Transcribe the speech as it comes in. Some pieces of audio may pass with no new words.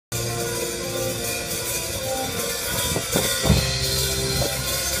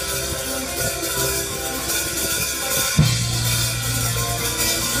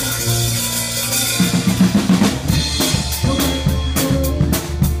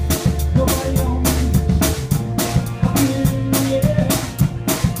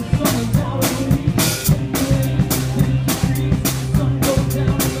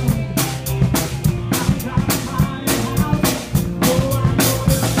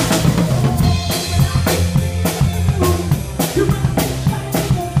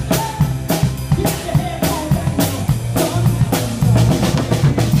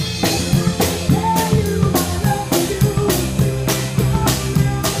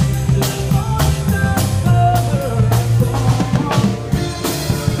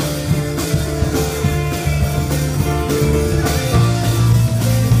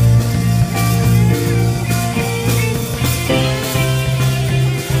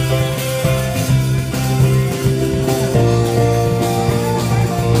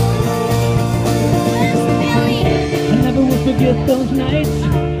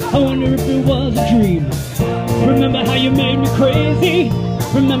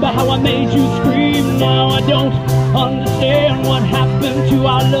Remember how I made you scream? Now I don't understand what happened to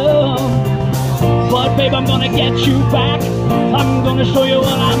our love. But babe, I'm gonna get you back. I'm gonna show you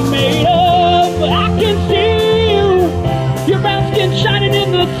what I'm made of. I can see you, your brown skin shining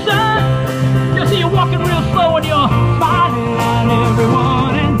in the sun. You see you walking real slow and you're smiling at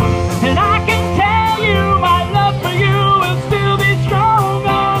everyone. And I can tell you my love for you will still be strong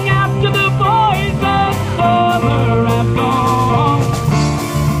long after the boys of summer have gone.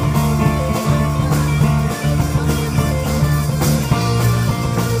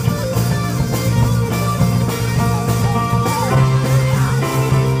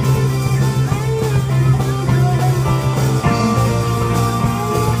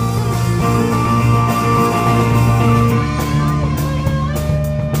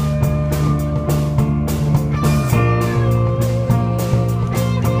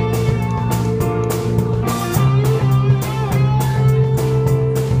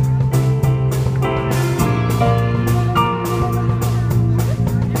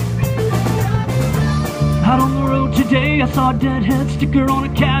 Out on the road today, I saw a deadhead sticker on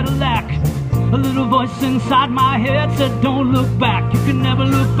a Cadillac. A little voice inside my head said, don't look back, you can never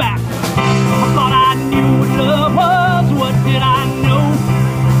look back. I thought I knew what love was, what did I know?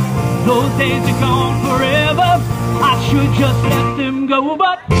 Those days are gone forever, I should just let them go.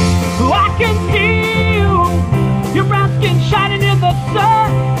 But I can see you, your brown skin shining in the sun.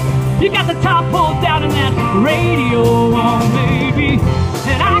 You got the top pulled down and that radio on, baby.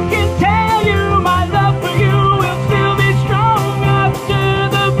 And I can tell you my love for you will still be strong after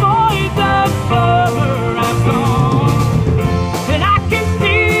the boys of summer have gone. And I can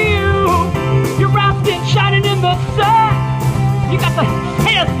see you, your brown skin shining in the sun. You got the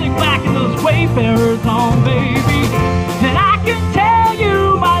hair slicked back and those Wayfarers on, baby.